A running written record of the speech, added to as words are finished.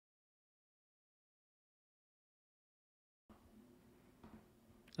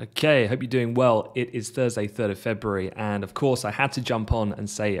Okay, hope you're doing well. It is Thursday, 3rd of February, and of course I had to jump on and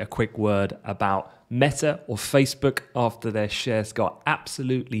say a quick word about Meta or Facebook after their shares got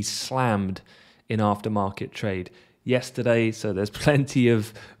absolutely slammed in aftermarket trade yesterday. So there's plenty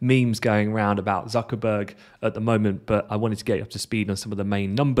of memes going around about Zuckerberg at the moment, but I wanted to get you up to speed on some of the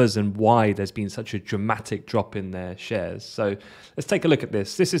main numbers and why there's been such a dramatic drop in their shares. So let's take a look at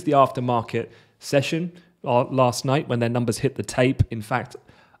this. This is the aftermarket session last night when their numbers hit the tape. In fact,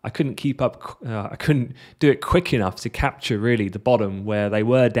 I couldn't keep up, I couldn't do it quick enough to capture really the bottom where they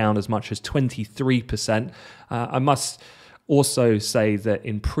were down as much as 23%. I must also say that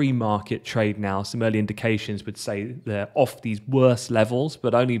in pre-market trade now, some early indications would say they're off these worst levels,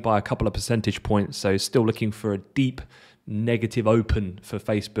 but only by a couple of percentage points. So still looking for a deep negative open for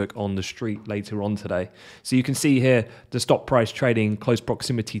Facebook on the street later on today. So you can see here the stock price trading close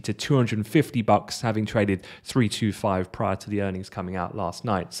proximity to $250, having traded 325 prior to the earnings coming out last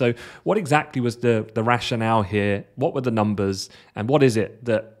night. So what exactly was the rationale here? What were the numbers? And what is it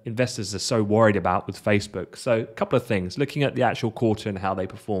that investors are so worried about with Facebook? So a couple of things, looking at the actual quarter and how they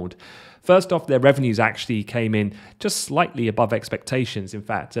performed. First off, their revenues actually came in just slightly above expectations. In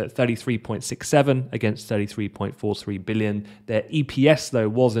fact, at 33.67 against 33.43 billion. Their EPS, though,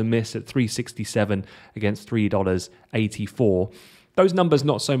 was a miss at 367 against $3.84. Those numbers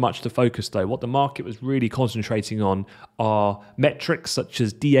not so much to focus, though. What the market was really concentrating on are metrics such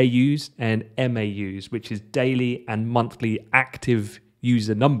as DAUs and MAUs, which is daily and monthly active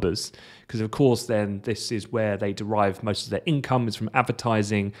user numbers, because of course then this is where they derive most of their income, is from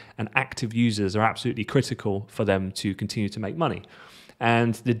advertising, and active users are absolutely critical for them to continue to make money.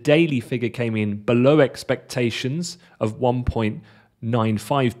 And the daily figure came in below expectations of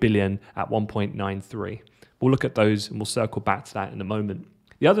 1.95 billion at 1.93. We'll look at those and we'll circle back to that in a moment.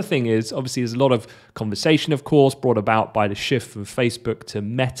 The other thing is, obviously, there's a lot of conversation, of course, brought about by the shift from Facebook to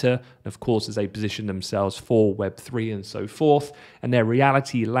Meta, of course, as they position themselves for Web3 and so forth. And their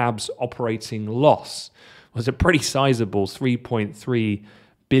Reality Labs operating loss was a pretty sizable $3.3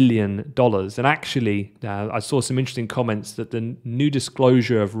 billion. And actually, I saw some interesting comments that the new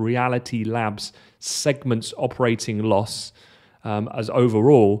disclosure of Reality Labs segment's operating loss as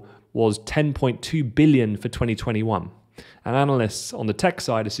overall was 10.2 billion for 2021. And analysts on the tech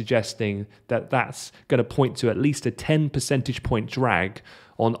side are suggesting that that's going to point to at least a 10 percentage point drag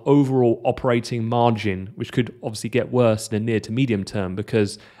on overall operating margin, which could obviously get worse in the near to medium term,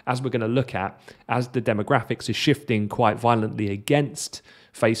 because as we're going to look at, as the demographics are shifting quite violently against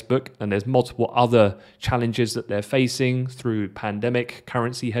Facebook, and there's multiple other challenges that they're facing through pandemic,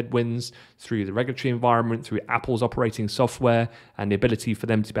 currency headwinds, through the regulatory environment, through Apple's operating software, and the ability for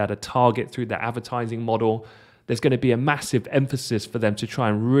them to be able to target through their advertising model. There's going to be a massive emphasis for them to try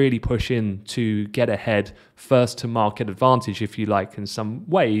and really push in to get ahead, first to market advantage, if you like, in some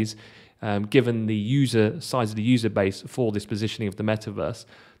ways, given the user size of the user base for this positioning of the metaverse.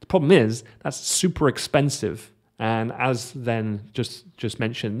 The problem is that's super expensive. And as then just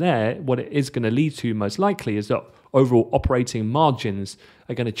mentioned there, what it is going to lead to most likely is that overall operating margins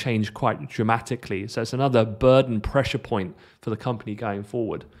are going to change quite dramatically. So it's another burden pressure point for the company going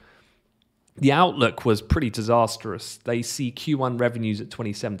forward. The outlook was pretty disastrous. They see Q1 revenues at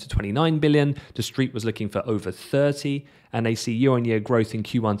 27 to 29 billion. The street was looking for over 30, and they see year-on-year growth in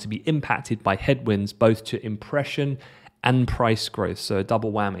Q1 to be impacted by headwinds both to impression and price growth, so a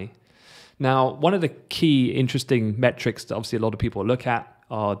double whammy. Now, one of the key interesting metrics that obviously a lot of people look at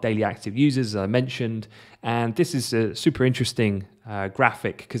are daily active users, as I mentioned, and this is a super interesting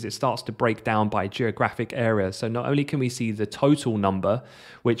graphic because it starts to break down by geographic area. So not only can we see the total number,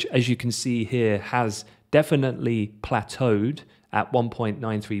 which as you can see here has definitely plateaued at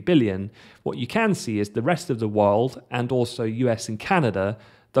 1.93 billion, what you can see is the rest of the world and also US and Canada,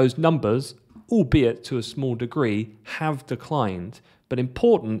 those numbers, albeit to a small degree, have declined. But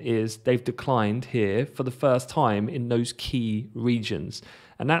important is they've declined here for the first time in those key regions.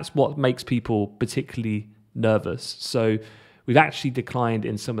 And that's what makes people particularly nervous. So we've actually declined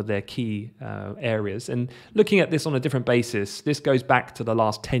in some of their key areas. And looking at this on a different basis, this goes back to the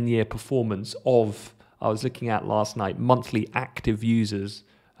last 10-year performance of, I was looking at last night, monthly active users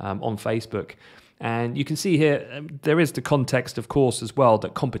on Facebook. And you can see here, there is the context, of course, as well,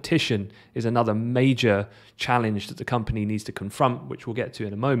 that competition is another major challenge that the company needs to confront, which we'll get to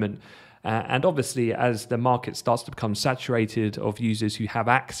in a moment. And obviously, as the market starts to become saturated of users who have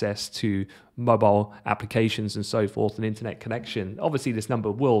access to mobile applications and so forth, and internet connection, obviously this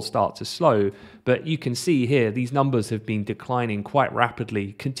number will start to slow. But you can see here, these numbers have been declining quite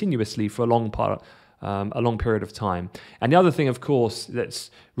rapidly, continuously for a long period of time. And the other thing, of course,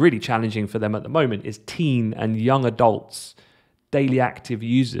 that's really challenging for them at the moment is teen and young adults daily active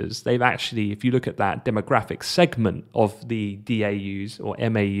users, they've actually, if you look at that demographic segment of the DAUs or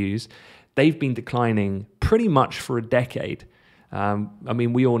MAUs, they've been declining pretty much for a decade. I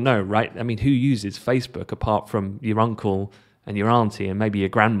mean, we all know, right? I mean, who uses Facebook apart from your uncle and your auntie and maybe your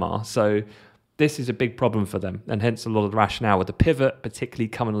grandma? So this is a big problem for them, and hence a lot of the rationale with the pivot, particularly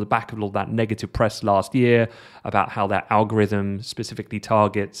coming on the back of all that negative press last year about how that algorithm specifically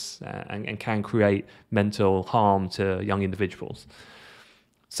targets and can create mental harm to young individuals.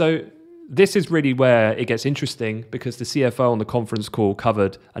 So this is really where it gets interesting, because the CFO on the conference call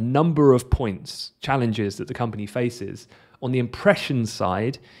covered a number of points, challenges that the company faces. On the impression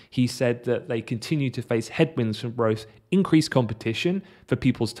side, he said that they continue to face headwinds from both increased competition for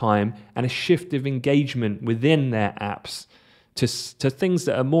people's time and a shift of engagement within their apps to things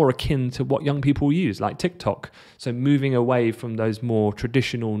that are more akin to what young people use, like TikTok. So moving away from those more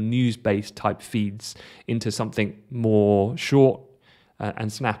traditional news-based type feeds into something more short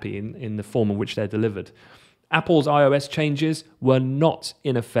and snappy in the form in which they're delivered. Apple's iOS changes were not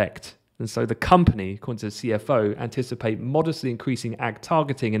in effect. And so the company, according to the CFO, anticipate modestly increasing ad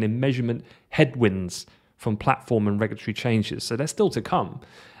targeting and in measurement headwinds from platform and regulatory changes. So they're still to come.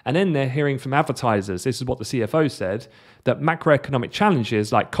 And then they're hearing from advertisers, this is what the CFO said, that macroeconomic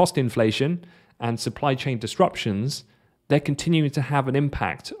challenges like cost inflation and supply chain disruptions, they're continuing to have an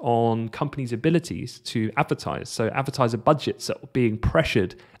impact on companies' abilities to advertise. So advertiser budgets are being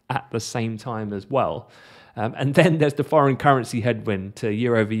pressured at the same time as well. And then there's the foreign currency headwind to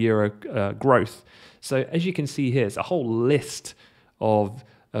year-over-year growth. So as you can see here, it's a whole list of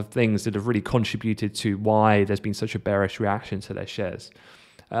things that have really contributed to why there's been such a bearish reaction to their shares.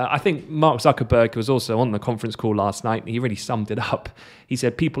 I think Mark Zuckerberg was also on the conference call last night, and he really summed it up. He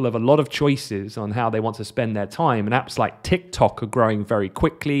said people have a lot of choices on how they want to spend their time, and apps like TikTok are growing very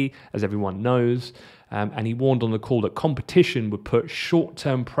quickly, as everyone knows. And he warned on the call that competition would put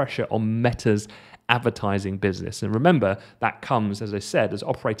short-term pressure on Meta's advertising business. And remember, that comes, as I said, as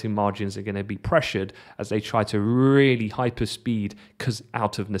operating margins are going to be pressured as they try to really hyperspeed, because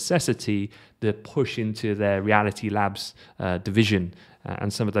out of necessity, the push into their Reality Labs division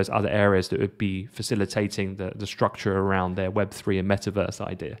and some of those other areas that would be facilitating the structure around their Web3 and metaverse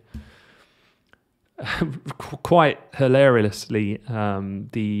idea. Quite hilariously,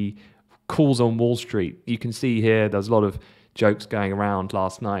 the calls on Wall Street, you can see here there's a lot of jokes going around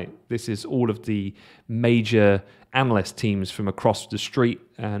last night. This is all of the major analyst teams from across the street,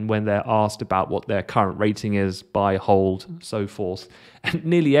 and when they're asked about what their current rating is, buy, hold, so forth. And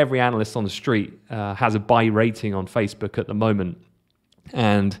nearly every analyst on the street has a buy rating on Facebook at the moment.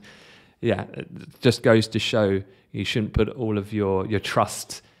 And yeah, it just goes to show you shouldn't put all of your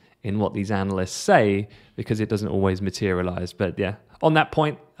trust in what these analysts say, because it doesn't always materialize. But yeah, on that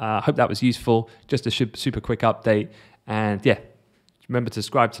point, I hope that was useful. Just a super quick update. And yeah, remember to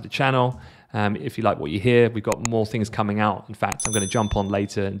subscribe to the channel if you like what you hear. We've got more things coming out. In fact, I'm going to jump on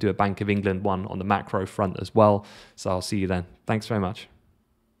later and do a Bank of England one on the macro front as well. So I'll see you then. Thanks very much.